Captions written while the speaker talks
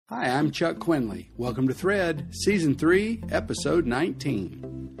Hi, I'm Chuck Quinley. Welcome to Thread, Season 3, Episode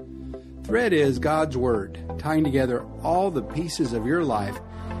 19. Thread is God's Word, tying together all the pieces of your life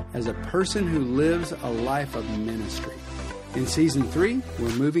as a person who lives a life of ministry. In Season 3, we're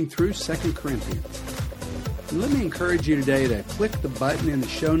moving through 2 Corinthians. And let me encourage you today to click the button in the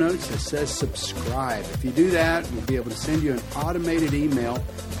show notes that says subscribe. If you do that, we'll be able to send you an automated email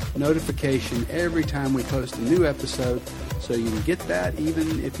notification every time we post a new episode, so you can get that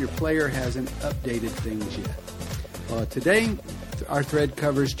even if your player hasn't updated things yet. Today, our thread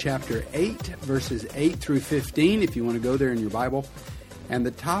covers chapter 8, verses 8 through 15, if you want to go there in your Bible, and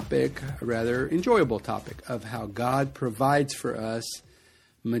the topic, a rather enjoyable topic, of how God provides for us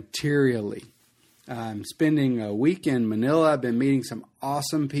materially. I'm spending a week in Manila. I've been meeting some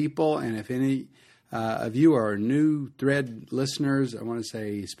awesome people, and if any of you are new Thread listeners, I want to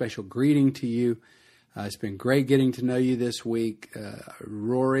say a special greeting to you. It's been great getting to know you this week.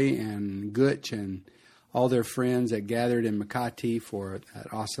 Rory and Gutch and all their friends that gathered in Makati for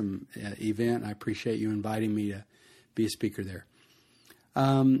that awesome event. I appreciate you inviting me to be a speaker there.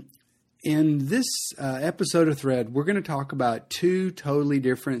 In this episode of Thread, we're going to talk about two totally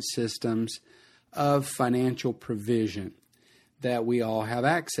different systems of financial provision that we all have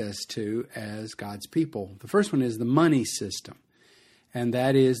access to as God's people. The first one is the money system, and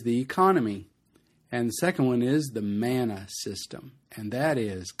that is the economy. And the second one is the manna system, and that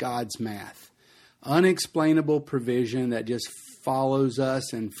is God's math. Unexplainable provision that just follows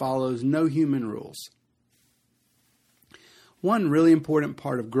us and follows no human rules. One really important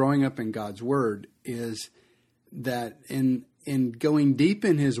part of growing up in God's Word is that in going deep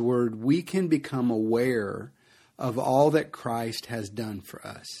in His Word, we can become aware of all that Christ has done for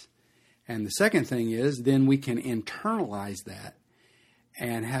us. And the second thing is, then we can internalize that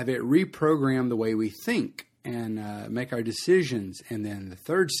and have it reprogram the way we think and make our decisions. And then the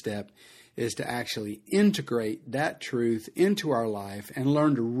third step is to actually integrate that truth into our life and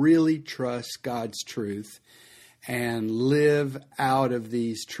learn to really trust God's truth and live out of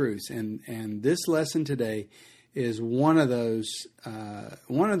these truths. And this lesson today is one of those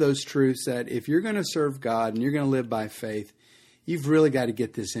truths that if you're going to serve God and you're going to live by faith, you've really got to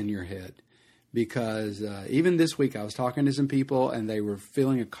get this in your head. Because even this week I was talking to some people and they were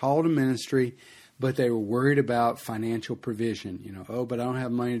feeling a call to ministry, but they were worried about financial provision. You know, oh, but I don't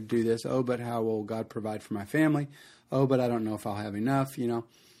have money to do this. Oh, but how will God provide for my family? Oh, but I don't know if I'll have enough, you know.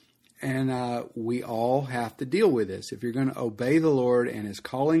 And we all have to deal with this. If you're going to obey the Lord and His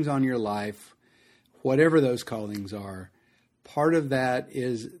callings on your life, whatever those callings are, part of that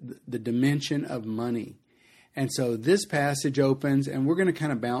is the dimension of money. And so this passage opens, and we're going to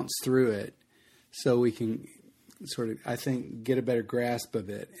kind of bounce through it so we can sort of, I think, get a better grasp of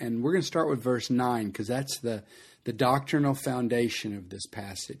it. And we're going to start with verse 9, because that's the doctrinal foundation of this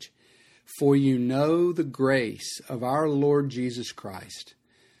passage. For you know the grace of our Lord Jesus Christ,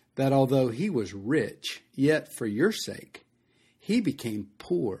 that although He was rich, yet for your sake He became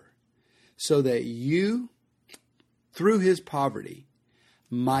poor, so that you, through His poverty,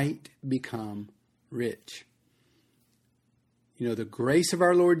 might become rich. You know, the grace of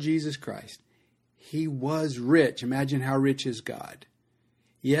our Lord Jesus Christ. He was rich. Imagine how rich is God.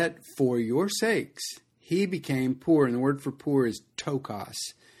 Yet, for your sakes, He became poor. And the word for poor is tokos.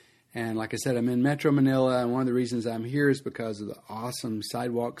 And like I said, I'm in Metro Manila. And one of the reasons I'm here is because of the awesome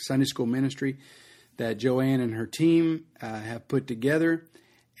Sidewalk Sunday School ministry that Joanne and her team have put together.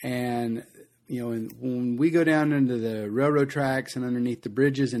 And, you know, when we go down into the railroad tracks and underneath the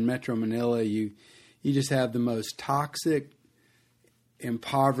bridges in Metro Manila, you just have the most toxic,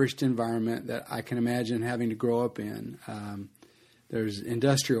 impoverished environment that I can imagine having to grow up in. There's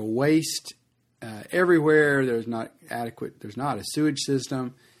industrial waste everywhere. There's not a sewage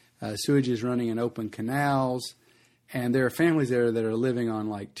system. Sewage is running in open canals. And there are families there that are living on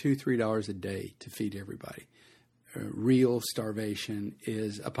like $2-3 a day to feed everybody. Real starvation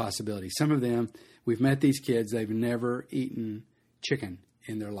is a possibility. Some of them, we've met these kids, they've never eaten chicken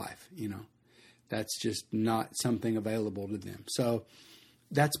in their life, you know. That's just not something available to them. So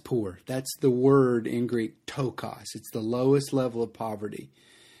that's poor. That's the word in Greek, tokos. It's the lowest level of poverty.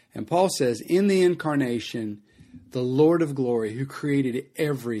 And Paul says, in the incarnation, the Lord of glory, who created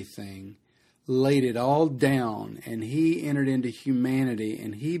everything, laid it all down, and He entered into humanity,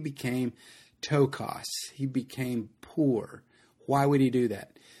 and He became tokos. He became poor. Why would He do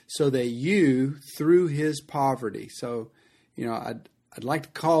that? So that you, through His poverty, so, you know, I'd like to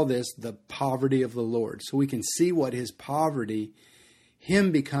call this the poverty of the Lord, so we can see what His poverty,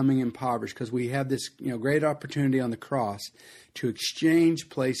 Him becoming impoverished, because we have this, you know, great opportunity on the cross to exchange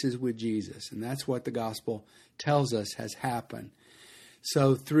places with Jesus, and that's what the gospel tells us has happened.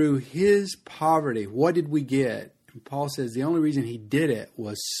 So through his poverty, what did we get? And Paul says the only reason he did it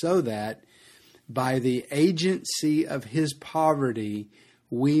was so that by the agency of his poverty,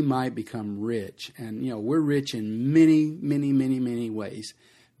 we might become rich. And, we're rich in many, many, many, many ways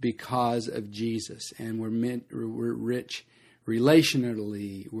because of Jesus. And we're rich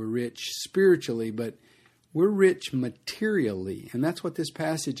relationally, we're rich spiritually, but we're rich materially. And that's what this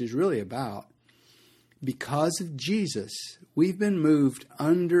passage is really about. Because of Jesus, we've been moved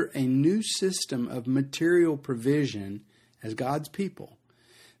under a new system of material provision as God's people.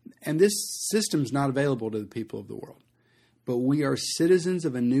 And this system is not available to the people of the world. But we are citizens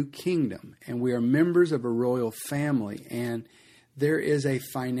of a new kingdom, and we are members of a royal family. And there is a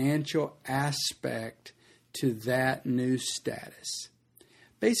financial aspect to that new status.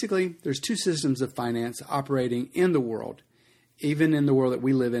 Basically, there's two systems of finance operating in the world, even in the world that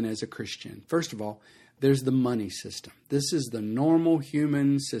we live in as a Christian. First of all, there's the money system. This is the normal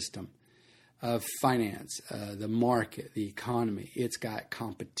human system of finance, the market, the economy. It's got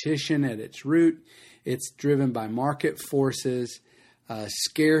competition at its root. It's driven by market forces.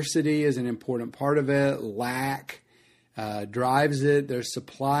 Scarcity is an important part of it. Lack drives it. There's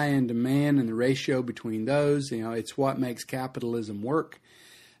supply and demand and the ratio between those. It's what makes capitalism work.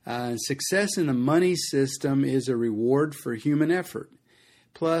 Success in the money system is a reward for human effort,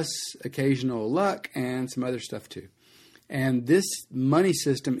 plus occasional luck and some other stuff too. And this money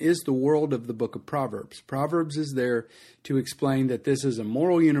system is the world of the book of Proverbs. Proverbs is there to explain that this is a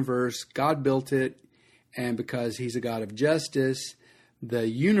moral universe. God built it, and because he's a God of justice, the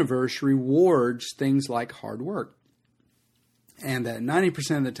universe rewards things like hard work. And that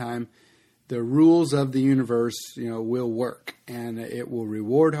 90% of the time, the rules of the universe, will work. And it will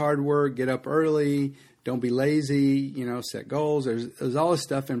reward hard work, get up early, don't be lazy, set goals. There's all this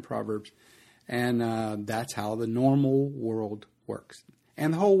stuff in Proverbs. And that's how the normal world works.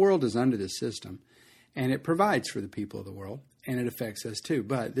 And the whole world is under this system. And it provides for the people of the world. And it affects us too.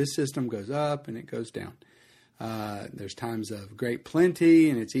 But this system goes up and it goes down. There's times of great plenty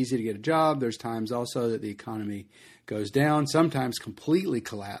and it's easy to get a job. There's times also that the economy goes down. Sometimes completely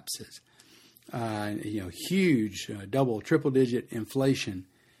collapses. Huge double, triple-digit inflation.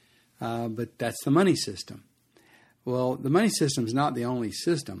 But that's the money system. Well, the money system is not the only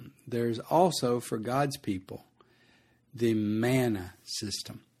system. There's also, for God's people, the manna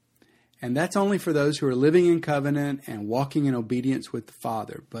system. And that's only for those who are living in covenant and walking in obedience with the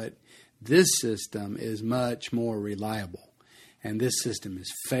Father. But this system is much more reliable. And this system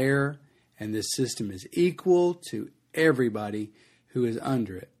is fair. And this system is equal to everybody who is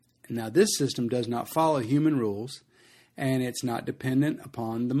under it. Now, this system does not follow human rules. And it's not dependent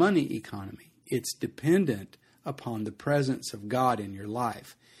upon the money economy. It's dependent upon the presence of God in your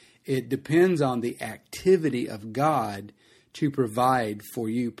life. It depends on the activity of God to provide for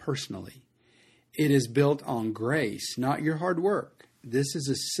you personally. It is built on grace, not your hard work. This is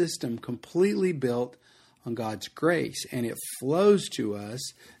a system completely built on God's grace, and it flows to us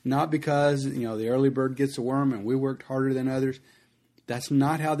not because, the early bird gets the worm and we worked harder than others. That's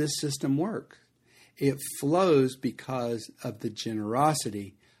not how this system works. It flows because of the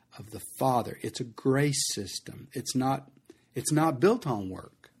generosity of the Father. It's a grace system. It's not built on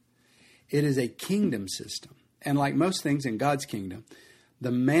work. It is a kingdom system. And like most things in God's kingdom,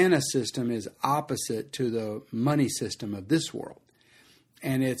 the manna system is opposite to the money system of this world.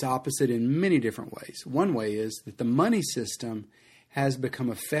 And it's opposite in many different ways. One way is that the money system has become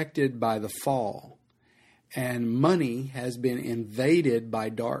affected by the fall. And money has been invaded by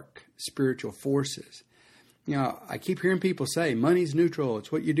dark spiritual forces. I keep hearing people say, money's neutral.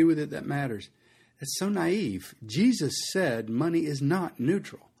 It's what you do with it that matters. That's so naive. Jesus said money is not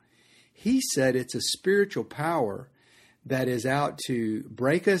neutral. He said it's a spiritual power that is out to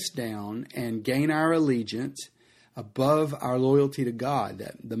break us down and gain our allegiance above our loyalty to God.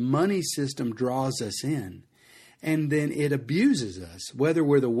 That the money system draws us in. And then it abuses us, whether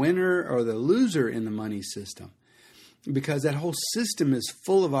we're the winner or the loser in the money system. Because that whole system is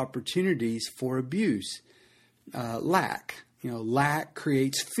full of opportunities for abuse. Lack. Lack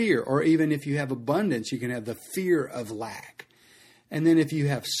creates fear. Or even if you have abundance, you can have the fear of lack. And then if you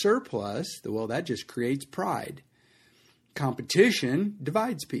have surplus, well, that just creates pride. Competition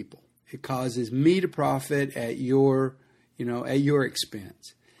divides people. It causes me to profit at your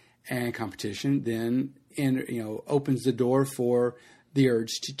expense. And competition then opens the door for the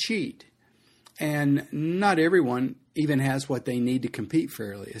urge to cheat. And not everyone even has what they need to compete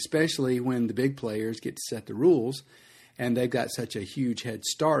fairly, especially when the big players get to set the rules and they've got such a huge head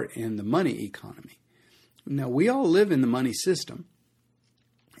start in the money economy. Now, we all live in the money system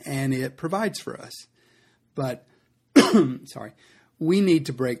and it provides for us. But, we need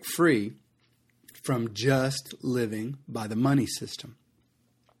to break free from just living by the money system.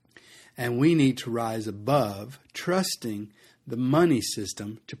 And we need to rise above trusting the money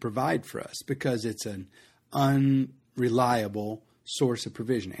system to provide for us, because it's an unreliable source of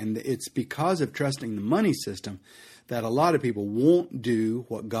provision. And it's because of trusting the money system that a lot of people won't do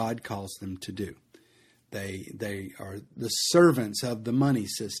what God calls them to do. They are the servants of the money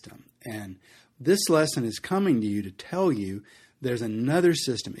system. And this lesson is coming to you to tell you there's another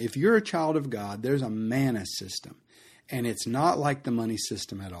system. If you're a child of God, there's a manna system. And it's not like the money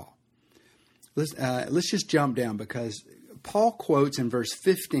system at all. Let's just jump down, because Paul quotes in verse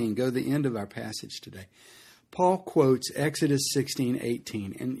 15, go to the end of our passage today. Paul quotes Exodus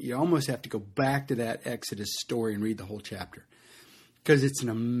 16:18, and you almost have to go back to that Exodus story and read the whole chapter, because it's an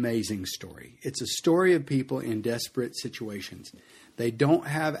amazing story. It's a story of people in desperate situations. They don't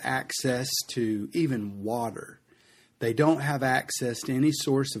have access to even water. They don't have access to any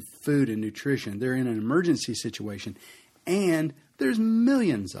source of food and nutrition. They're in an emergency situation, and there's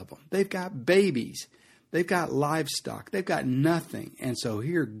millions of them. They've got babies. They've got livestock. They've got nothing. And so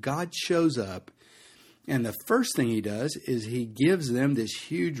here God shows up, and the first thing he does is he gives them this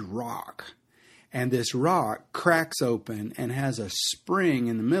huge rock. And this rock cracks open and has a spring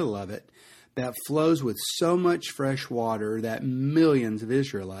in the middle of it that flows with so much fresh water that millions of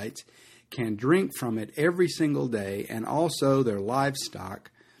Israelites can drink from it every single day, and also their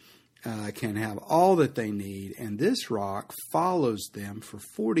livestock can have all that they need. And this rock follows them for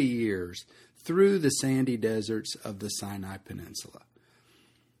 40 years through the sandy deserts of the Sinai Peninsula.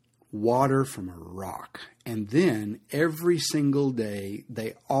 Water from a rock. And then every single day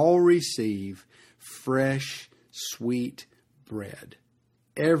they all receive fresh, sweet bread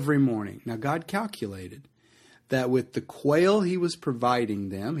every morning. Now God calculated that with the quail he was providing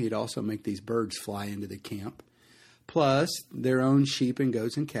them, he'd also make these birds fly into the camp, plus their own sheep and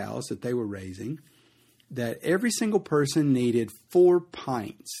goats and cows that they were raising, that every single person needed 4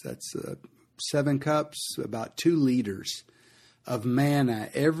 pints. That's 7 cups, about 2 liters of manna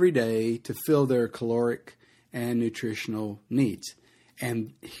every day to fill their caloric and nutritional needs.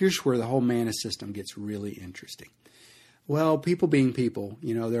 And here's where the whole manna system gets really interesting. Well, people being people,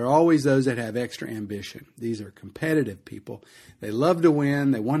 there are always those that have extra ambition. These are competitive people. They love to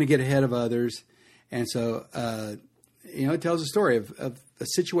win. They want to get ahead of others. And so, it tells a story of a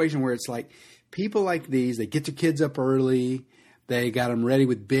situation where it's like people like these, they get their kids up early. They got them ready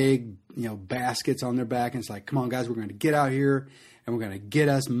with big, baskets on their back. And it's like, come on, guys, we're going to get out here and we're going to get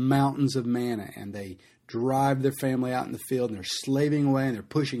us mountains of manna. And they drive their family out in the field, and they're slaving away, and they're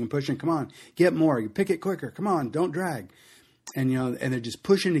pushing and pushing. Come on, get more. You pick it quicker. Come on, don't drag. And, and they're just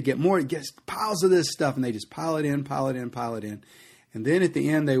pushing to get more. It gets piles of this stuff, and they just pile it in, pile it in, pile it in. And then at the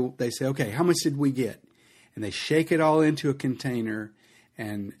end, they say, okay, how much did we get? And they shake it all into a container,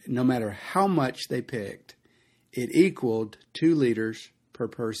 and no matter how much they picked, it equaled 2 liters per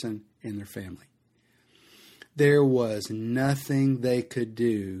person in their family. There was nothing they could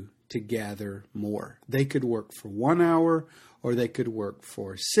do to gather more. They could work for 1 hour, or they could work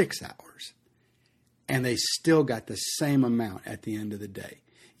for 6 hours, and they still got the same amount at the end of the day.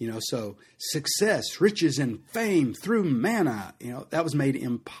 So success, riches, and fame through manna, that was made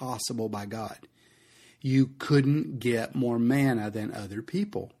impossible by God. You couldn't get more manna than other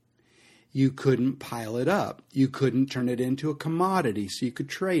people. You couldn't pile it up. You couldn't turn it into a commodity so you could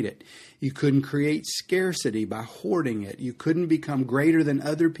trade it. You couldn't create scarcity by hoarding it. You couldn't become greater than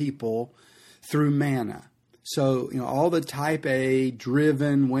other people through manna. So, all the type A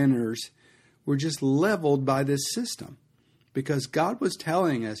driven winners were just leveled by this system, because God was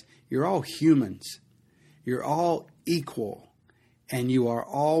telling us, you're all humans. You're all equal, and you are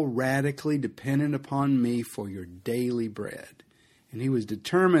all radically dependent upon me for your daily bread. And he was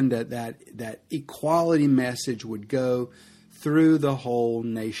determined that equality message would go through the whole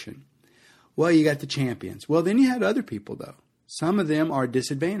nation. Well, you got the champions. Well, then you had other people, though. Some of them are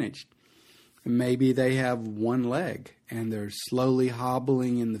disadvantaged. Maybe they have 1 leg, and they're slowly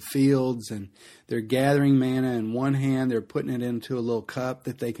hobbling in the fields, and they're gathering manna in one hand. They're putting it into a little cup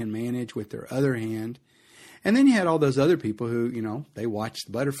that they can manage with their other hand. And then you had all those other people who, they watched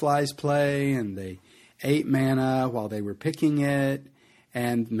the butterflies play, and they ate manna while they were picking it,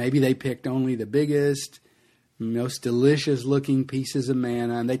 and maybe they picked only the biggest, most delicious looking pieces of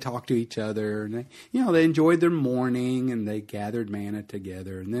manna, and they talked to each other, and they enjoyed their morning, and they gathered manna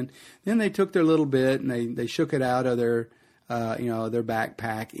together, and then they took their little bit and they shook it out of their their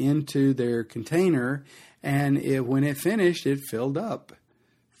backpack into their container, and when it finished, it filled up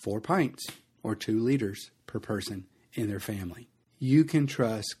 4 pints or 2 liters per person in their family. You can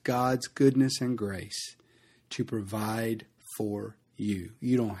trust God's goodness and grace to provide for you.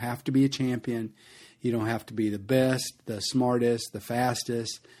 You don't have to be a champion. You don't have to be the best, the smartest, the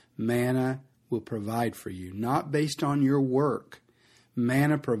fastest. Manna will provide for you, not based on your work.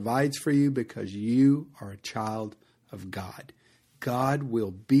 Manna provides for you because you are a child of God. God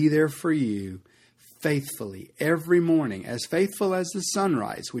will be there for you faithfully every morning, as faithful as the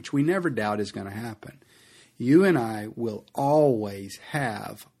sunrise, which we never doubt is going to happen. You and I will always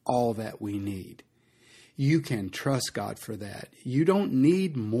have all that we need. You can trust God for that. You don't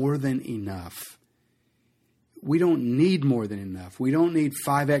need more than enough. We don't need more than enough. We don't need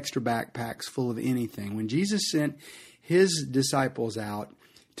 5 extra backpacks full of anything. When Jesus sent his disciples out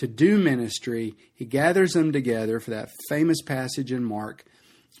to do ministry, he gathers them together for that famous passage in Mark.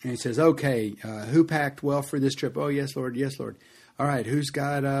 And he says, okay, who packed well for this trip? Oh, yes, Lord. Yes, Lord. All right. Who's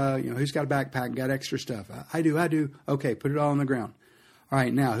got a backpack, got extra stuff? I do. Okay. Put it all on the ground. All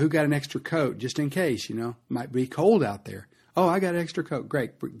right. Now, who got an extra coat just in case, might be cold out there. Oh, I got an extra coat.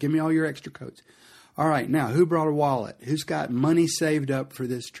 Great. Give me all your extra coats. All right. Now, who brought a wallet? Who's got money saved up for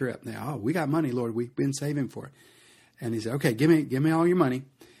this trip? Now, we got money, Lord. We've been saving for it. And he said, okay, give me all your money.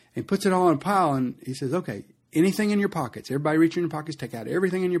 And he puts it all in a pile. And he says, okay, anything in your pockets. Everybody reach in your pockets. Take out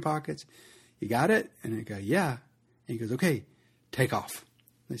everything in your pockets. You got it? And they go, yeah. And he goes, okay, take off.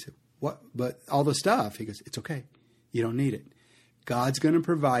 And they said, what? But all the stuff. He goes, it's okay. You don't need it. God's going to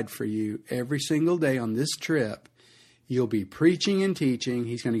provide for you every single day on this trip. You'll be preaching and teaching.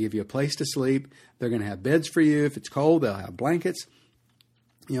 He's going to give you a place to sleep. They're going to have beds for you. If it's cold, they'll have blankets.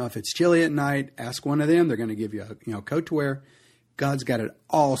 If it's chilly at night, ask one of them. They're going to give you a coat to wear. God's got it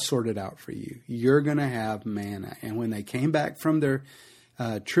all sorted out for you. You're going to have manna. And when they came back from their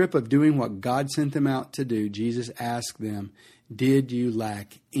trip of doing what God sent them out to do, Jesus asked them, did you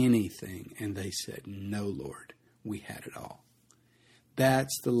lack anything? And they said, no, Lord, we had it all.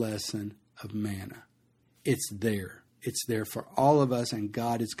 That's the lesson of manna. It's there. It's there for all of us, and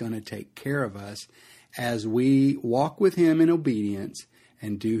God is going to take care of us as we walk with him in obedience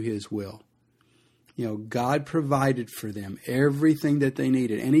and do his will. God provided for them everything that they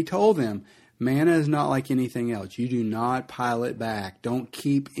needed. And he told them, manna is not like anything else. You do not pile it back. Don't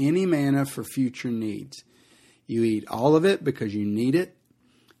keep any manna for future needs. You eat all of it because you need it,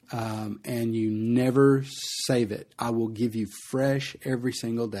 and you never save it. I will give you fresh every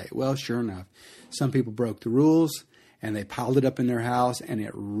single day. Well, sure enough, some people broke the rules, and they piled it up in their house, and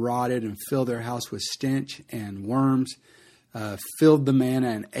it rotted and filled their house with stench and worms. Filled the manna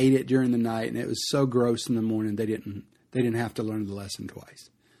and ate it during the night, and it was so gross in the morning they didn't have to learn the lesson twice.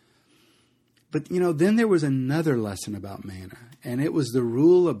 But then there was another lesson about manna, and it was the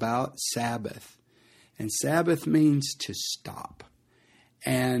rule about Sabbath. And Sabbath means to stop.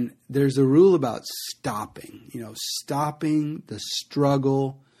 And there's a rule about stopping, stopping the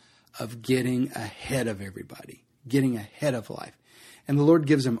struggle of getting ahead of everybody, getting ahead of life. And the Lord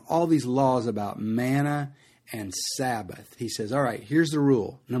gives them all these laws about manna and Sabbath. He says, all right, here's the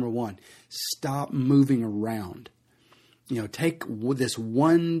rule. Number 1, stop moving around. Take this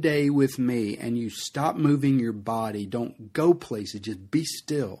one day with me and you stop moving your body. Don't go places. Just be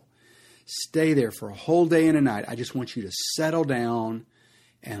still. Stay there for a whole day and a night. I just want you to settle down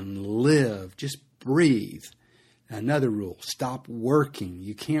and live. Just breathe. Another rule, stop working.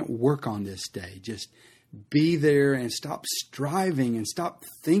 You can't work on this day. Just be there and stop striving and stop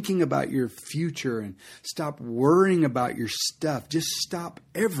thinking about your future and stop worrying about your stuff. Just stop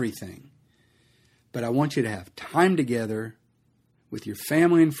everything. But I want you to have time together with your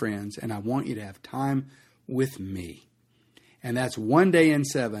family and friends, and I want you to have time with me. And that's one day in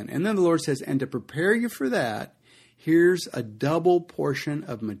 7. And then the Lord says, and to prepare you for that, here's a double portion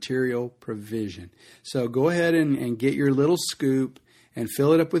of material provision. So go ahead and get your little scoop and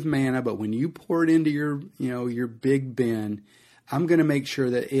fill it up with manna. But when you pour it into your big bin, I'm going to make sure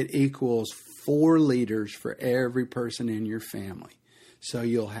that it equals 4 liters for every person in your family. So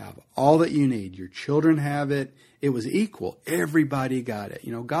you'll have all that you need. Your children have it. It was equal. Everybody got it.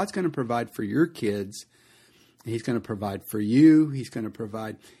 God's going to provide for your kids. He's going to provide for you. He's going to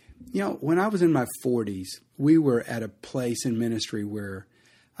provide. When I was in my 40s, we were at a place in ministry where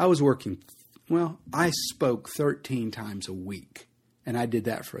I was working. Well, I spoke 13 times a week. And I did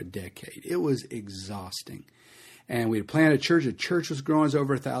that for a decade. It was exhausting. And we had planted a church. The church was growing to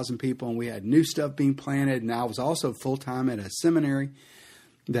over 1,000 people, and we had new stuff being planted. And I was also full-time at a seminary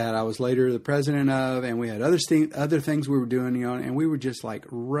that I was later the president of. And we had other things we were doing, and we were just like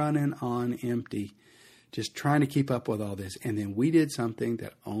running on empty, just trying to keep up with all this. And then we did something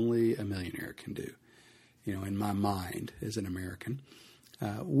that only a millionaire can do, in my mind as an American.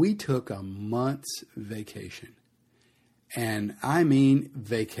 We took a month's vacation. And I mean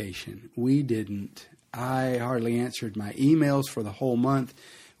vacation. We didn't I hardly answered my emails for the whole month.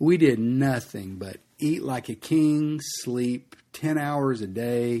 We did nothing but eat like a king, sleep 10 hours a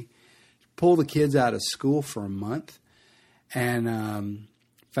day, pull the kids out of school for a month, and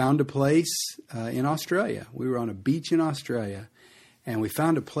found a place in Australia. We were on a beach in Australia, and we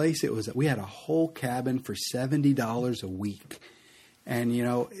found a place. We had a whole cabin for $70 a week. And, you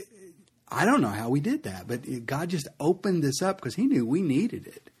know, I don't know how we did that, but God just opened this up because he knew we needed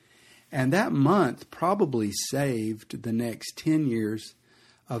it. And that month probably saved the next 10 years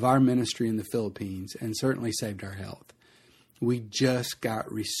of our ministry in the Philippines, and certainly saved our health. We just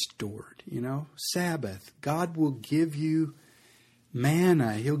got restored, you know. Sabbath. God will give you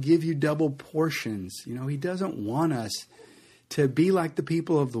manna. He'll give you double portions. You know, he doesn't want us to be like the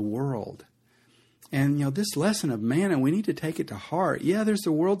people of the world. And, you know, this lesson of manna, we need to take it to heart. Yeah, there's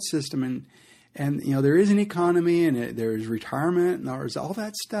the world system, and you know, there is an economy, and there's retirement, and there's all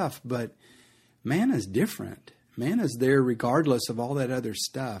that stuff. But manna's different. Manna's there regardless of all that other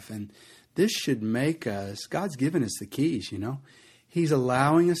stuff. And this should make us, God's given us the keys, you know. He's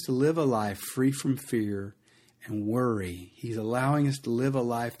allowing us to live a life free from fear and worry. He's allowing us to live a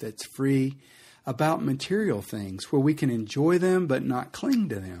life that's free about material things, where we can enjoy them but not cling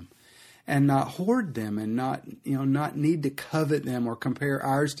to them, and not hoard them, and not need to covet them or compare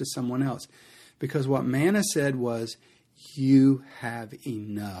ours to someone else. Because what manna said was, you have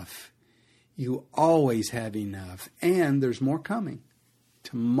enough. You always have enough. And there's more coming.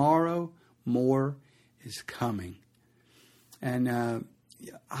 Tomorrow, more is coming. And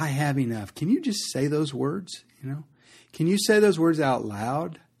I have enough. Can you just say those words? You know, can you say those words out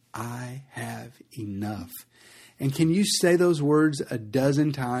loud? I have enough. And can you say those words a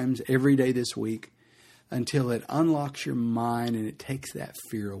dozen times every day this week until it unlocks your mind and it takes that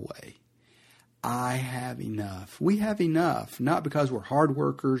fear away? I have enough. We have enough, not because we're hard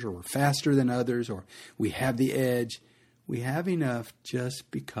workers or we're faster than others or we have the edge. We have enough just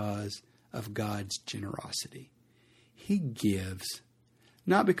because of God's generosity. He gives,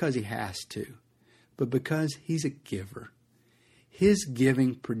 not because he has to, but because he's a giver. His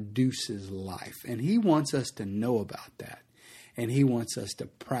giving produces life, and he wants us to know about that, and he wants us to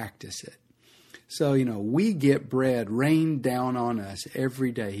practice it. So, you know, we get bread rained down on us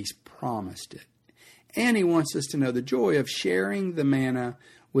every day. He's promised it. And he wants us to know the joy of sharing the manna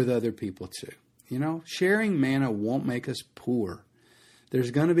with other people too. You know, sharing manna won't make us poor.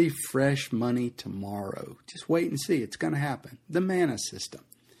 There's going to be fresh money tomorrow. Just wait and see. It's going to happen. The manna system.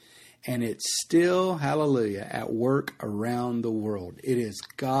 And it's still, hallelujah, at work around the world. It is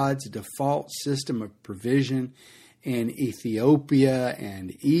God's default system of provision in Ethiopia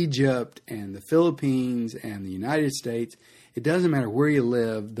and Egypt and the Philippines and the United States. It doesn't matter where you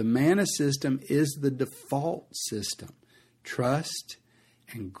live. The manna system is the default system. Trust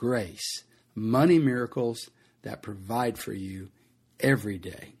and grace. Money miracles that provide for you every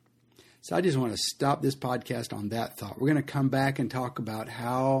day. So I just want to stop this podcast on that thought. We're going to come back and talk about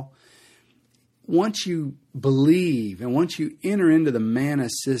how once you believe and once you enter into the manna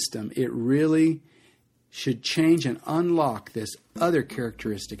system, it really should change and unlock this other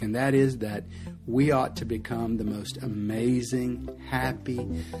characteristic, and that is that we ought to become the most amazing,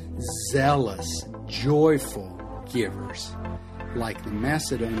 happy, zealous, joyful givers, like the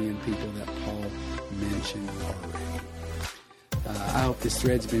Macedonian people that Paul mentioned already. I hope this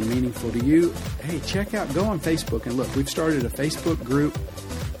thread's been meaningful to you. Hey, go on Facebook and look. We've started a Facebook group,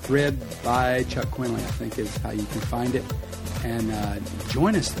 Thread by Chuck Quinley, I think is how you can find it. And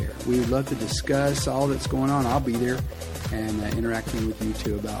join us there. We would love to discuss all that's going on. I'll be there and interacting with you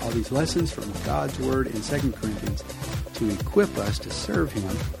too about all these lessons from God's Word in 2 Corinthians to equip us to serve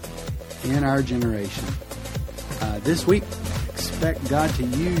Him in our generation. This week, expect God to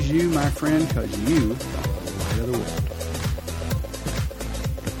use you, my friend, because you are the light of the world.